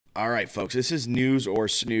All right, folks, this is News or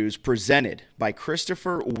Snooze presented by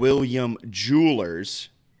Christopher William Jewelers.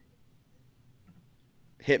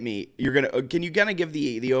 Hit me. You're gonna. Can you kind of give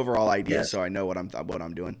the overall idea Yes. so I know what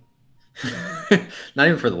I'm doing? Not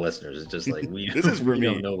even for the listeners. It's just like we This is for we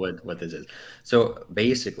don't me. know what this is. So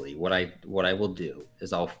basically, what I will do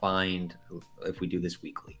is I'll find if we do this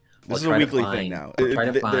weekly, This is a weekly thing now. I'll try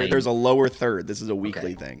to There's find a lower third. This is a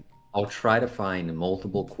weekly okay. thing. I'll try to find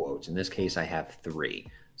multiple quotes. In this case, I have three.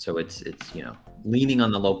 So it's leaning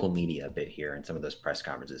on the local media a bit here in some of those press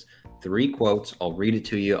conferences. Three quotes. I'll read it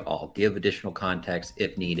to you. I'll give additional context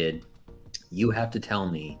if needed. You have to tell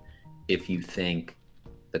me if you think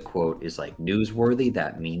the quote is like newsworthy,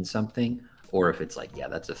 that means something, or if it's like, yeah,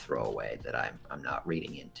 that's a throwaway that I'm not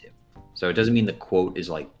reading into. So it doesn't mean the quote is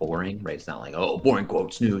like boring, right? It's not like, oh, boring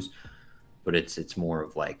quote, snooze, but it's more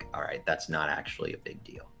of like, all right, that's not actually a big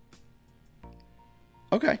deal.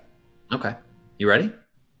 Okay. Okay. You ready?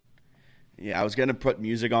 Yeah, I was gonna put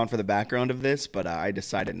music on for the background of this, but I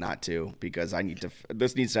decided not to because I need to.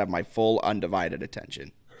 This needs to have my full undivided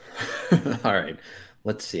attention. All right.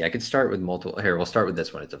 Let's see. I could start with multiple. Here, we'll start with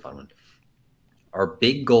this one. It's a fun one. Our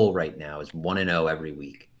big goal right now is 1-0 every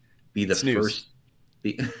week. Be the Snooze. first.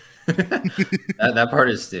 Be, that part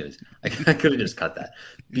is snooze. I could have just cut that.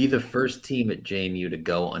 Be the first team at JMU to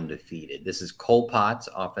go undefeated. This is Cole Potts,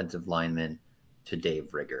 offensive lineman, to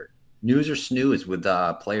Dave Rigger. News or snooze with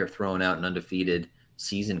a player throwing out an undefeated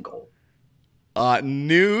season goal.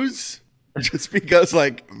 News, just because,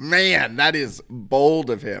 like, man, that is bold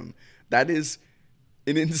of him. That is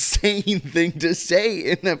an insane thing to say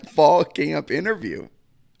in a fall camp interview.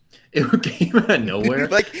 It came out of nowhere.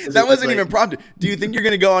 Like, that wasn't even prompted. Do you think you're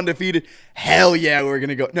going to go undefeated? Hell yeah, we're going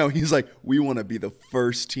to go. No, he's like, we want to be the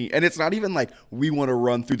first team. And it's not even like we want to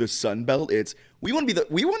run through the Sun Belt. It's we want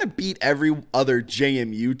to beat every other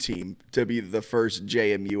JMU team to be the first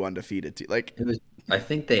JMU undefeated team. Like, It was, I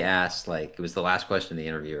think they asked, like, it was the last question in the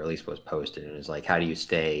interview, or at least was posted. And it was like, how do you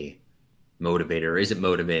stay motivated, or is it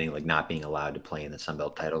motivating, like not being allowed to play in the Sun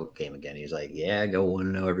Belt title game again? He's like, yeah, go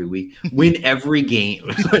 1-0 every week, win every game.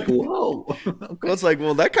 It's like, whoa. well, Okay. it's like,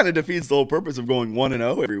 well, that kind of defeats the whole purpose of going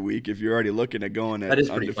 1-0 every week if you're already looking at going That at is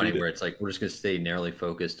pretty funny, undefeated. where it's like, we're just going to stay narrowly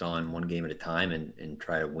focused on one game at a time and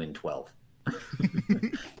try to win 12. All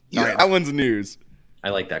right, Yeah. that one's news. I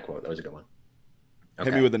like that quote. That was a good one. Hit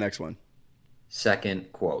me Okay. with the next one.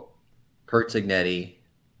 Second quote, Kurt Signetti.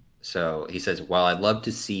 So he says, while I'd love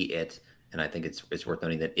to see it, and I think it's worth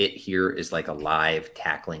noting that it here is like a live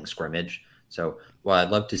tackling scrimmage. So while I'd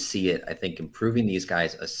love to see it, I think improving these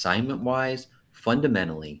guys assignment wise,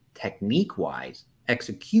 fundamentally, technique wise,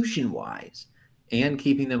 execution wise, and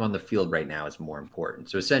keeping them on the field right now is more important.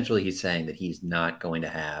 So essentially, he's saying that he's not going to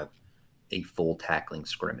have a full tackling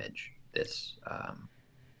scrimmage this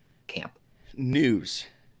camp. News.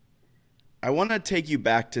 I want to take you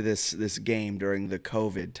back to this game during the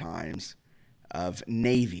COVID times of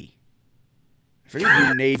Navy. I forget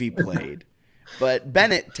who Navy played, but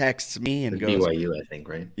Bennett texts me and The goes, BYU, I think,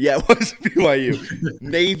 right? "Yeah, it was BYU.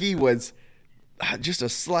 Navy was just a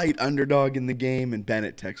slight underdog in the game." And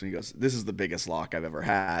Bennett texts me, he goes, "This is the biggest lock I've ever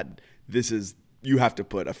had. This is you have to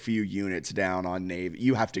put a few units down on Navy.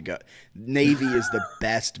 You have to go. Navy is the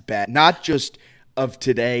best bet, not just of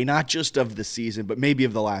today, not just of the season, but maybe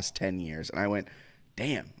of the last 10 years." And I went,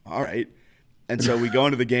 "Damn, all right." And so we go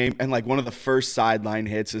into the game, and like one of the first sideline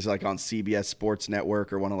hits is like on CBS Sports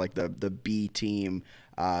Network or one of like the B team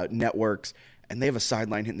networks, and they have a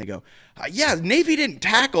sideline hit, and they go, "Yeah, Navy didn't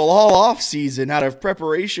tackle all off season out of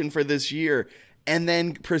preparation for this year," and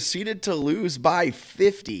then proceeded to lose by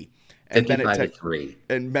 50. And 55 to 3.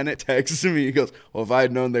 Bennett texts me. He goes, "Well, if I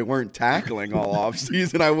had known they weren't tackling all off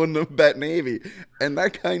season, I wouldn't have bet Navy." And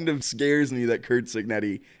that kind of scares me that Kurt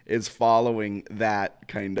Signetti is following that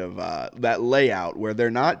kind of that layout where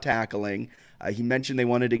they're not tackling. He mentioned they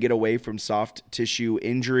wanted to get away from soft tissue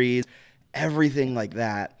injuries, everything like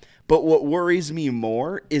that. But what worries me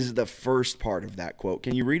more is the first part of that quote.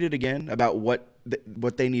 Can you read it again about what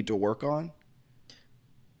they need to work on?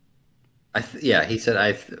 Yeah, he said,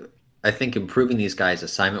 I think improving these guys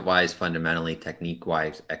assignment wise, fundamentally, technique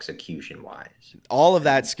wise, execution wise. All of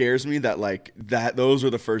that scares me that those are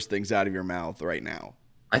the first things out of your mouth right now.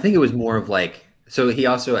 I think it was more of like, so he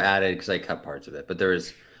also added, because I cut parts of it, but there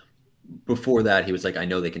is, before that, he was like, I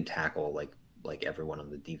know they can tackle, like everyone on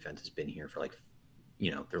the defense has been here for like,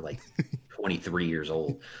 they're like 23 years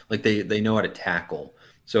old. Like they know how to tackle.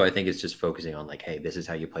 So I think it's just focusing on like, hey, this is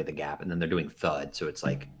how you play the gap. And then they're doing thud. So it's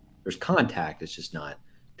like, there's contact. It's just not To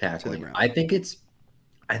the tackling. ground. I think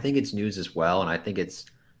it's news as well, and I think it's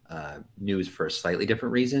news for a slightly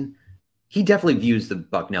different reason. He definitely views the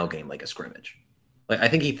Bucknell game like a scrimmage. Like, I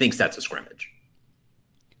think he thinks that's a scrimmage.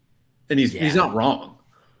 And he's not wrong.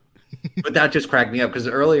 But that just cracked me up because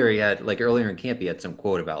earlier in camp, he had some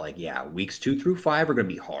quote about like, yeah, weeks 2 through 5 are going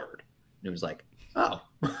to be hard. And it was like, oh,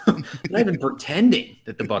 not even pretending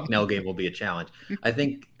that the Bucknell game will be a challenge. I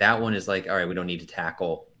think that one is like, all right, we don't need to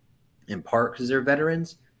tackle in part because they're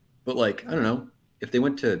veterans. But like, I don't know, if they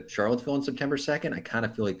went to Charlottesville on September 2nd, I kind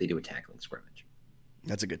of feel like they do a tackling scrimmage.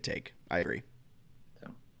 That's a good take. I agree.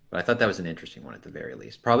 So, but I thought that was an interesting one at the very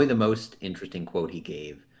least. Probably the most interesting quote he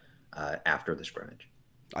gave after the scrimmage.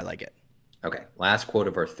 I like it. Okay, last quote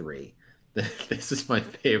of our 3. This is my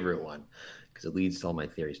favorite one because it leads to all my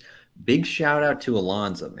theories. Big shout out to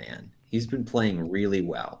Alonzo, man. He's been playing really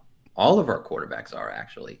well. All of our quarterbacks are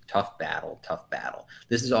actually. Tough battle, tough battle.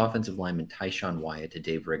 This is offensive lineman Tyshawn Wyatt to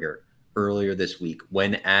Dave Rigger earlier this week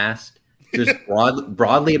when asked just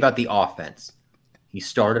broadly about the offense. He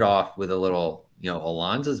started off with a little,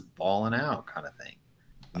 Alonzo's balling out kind of thing.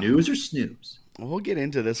 News or snooze? We'll get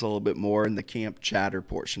into this a little bit more in the camp chatter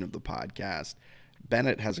portion of the podcast.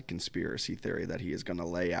 Bennett has a conspiracy theory that he is going to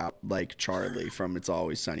lay out like Charlie from It's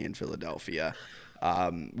Always Sunny in Philadelphia.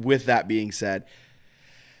 With that being said,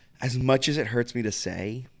 as much as it hurts me to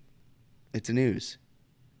say, it's a news.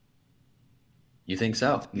 You think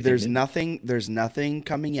so? There's nothing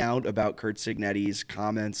coming out about Curt Cignetti's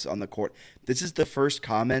comments on the court. This is the first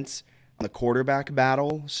comments on the quarterback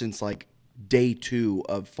battle since like day 2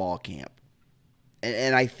 of fall camp.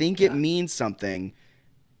 And I think it means something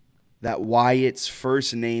that Wyatt's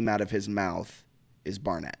first name out of his mouth is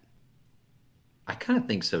Barnett. I kind of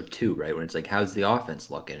think so too, right? When it's like, how's the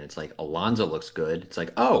offense looking? It's like Alonzo looks good. It's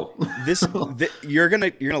like, oh, you're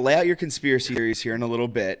gonna lay out your conspiracy theories here in a little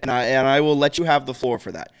bit, and I will let you have the floor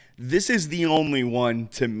for that. This is the only one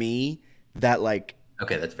to me that like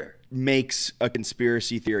okay, that's fair. Makes a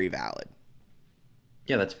conspiracy theory valid.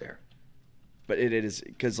 Yeah, that's fair. But it is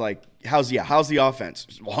because like how's the offense?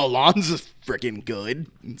 Well, Alonzo's freaking good.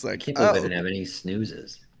 It's like I can't believe I didn't have any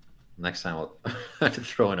snoozes. Next time I'll have to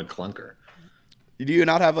throw in a clunker. Do you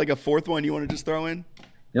not have like a fourth one you want to just throw in?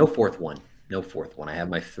 No fourth one. I have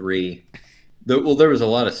my 3. There was a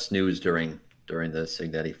lot of snooze during the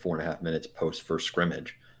Cignetti 4.5 minutes post first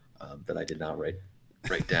scrimmage that I did not write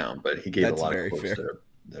down, but he gave a lot of quotes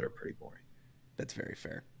that are pretty boring. That's very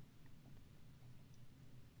fair.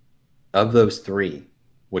 Of those 3,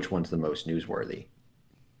 which one's the most newsworthy?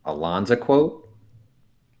 Alonzo quote,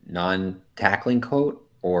 non-tackling quote,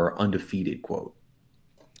 or undefeated quote?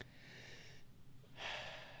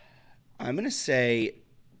 I'm going to say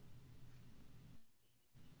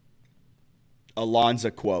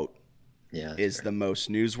Alonzo quote is fair. The most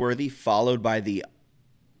newsworthy, followed by the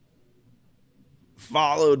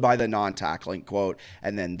non-tackling quote,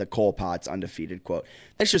 and then the Cole Potts undefeated quote.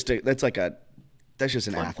 That's just an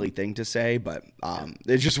athlete thing to say, but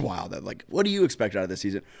it's just wild that like, what do you expect out of this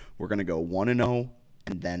season? We're going to go 1-0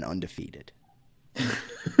 and then undefeated.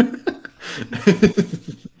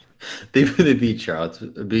 They beat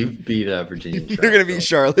Charlottesville. Beat Virginia. They're going to beat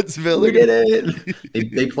Charlottesville. Look at it.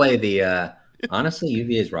 They play the honestly,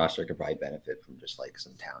 UVA's roster could probably benefit from just like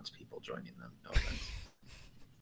some townspeople joining them. No offense.